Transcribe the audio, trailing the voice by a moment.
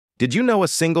Did you know a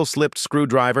single slipped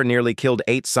screwdriver nearly killed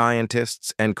 8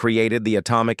 scientists and created the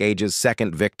atomic age's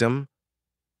second victim?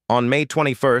 On May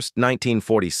 21,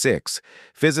 1946,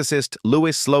 physicist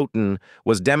Louis Slotin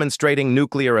was demonstrating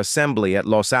nuclear assembly at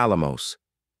Los Alamos.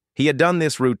 He had done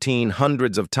this routine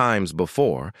hundreds of times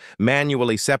before,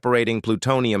 manually separating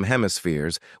plutonium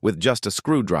hemispheres with just a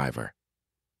screwdriver.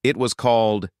 It was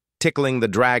called tickling the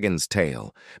dragon's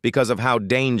tail because of how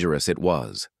dangerous it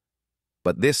was.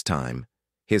 But this time,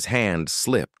 his hand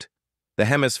slipped. The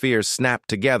hemispheres snapped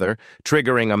together,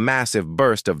 triggering a massive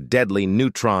burst of deadly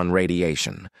neutron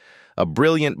radiation. A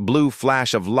brilliant blue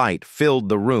flash of light filled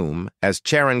the room as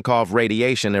Cherenkov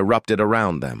radiation erupted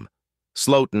around them.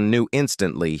 Slotin knew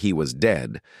instantly he was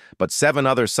dead, but 7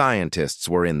 other scientists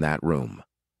were in that room.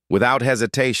 Without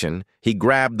hesitation, he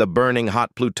grabbed the burning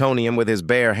hot plutonium with his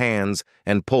bare hands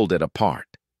and pulled it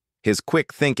apart. His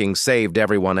quick thinking saved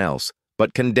everyone else,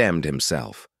 but condemned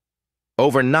himself.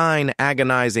 Over 9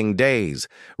 agonizing days,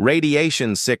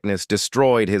 radiation sickness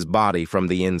destroyed his body from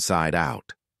the inside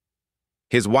out.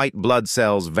 His white blood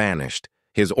cells vanished,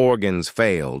 his organs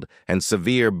failed, and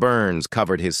severe burns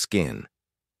covered his skin.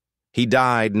 He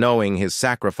died knowing his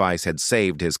sacrifice had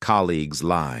saved his colleagues'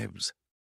 lives.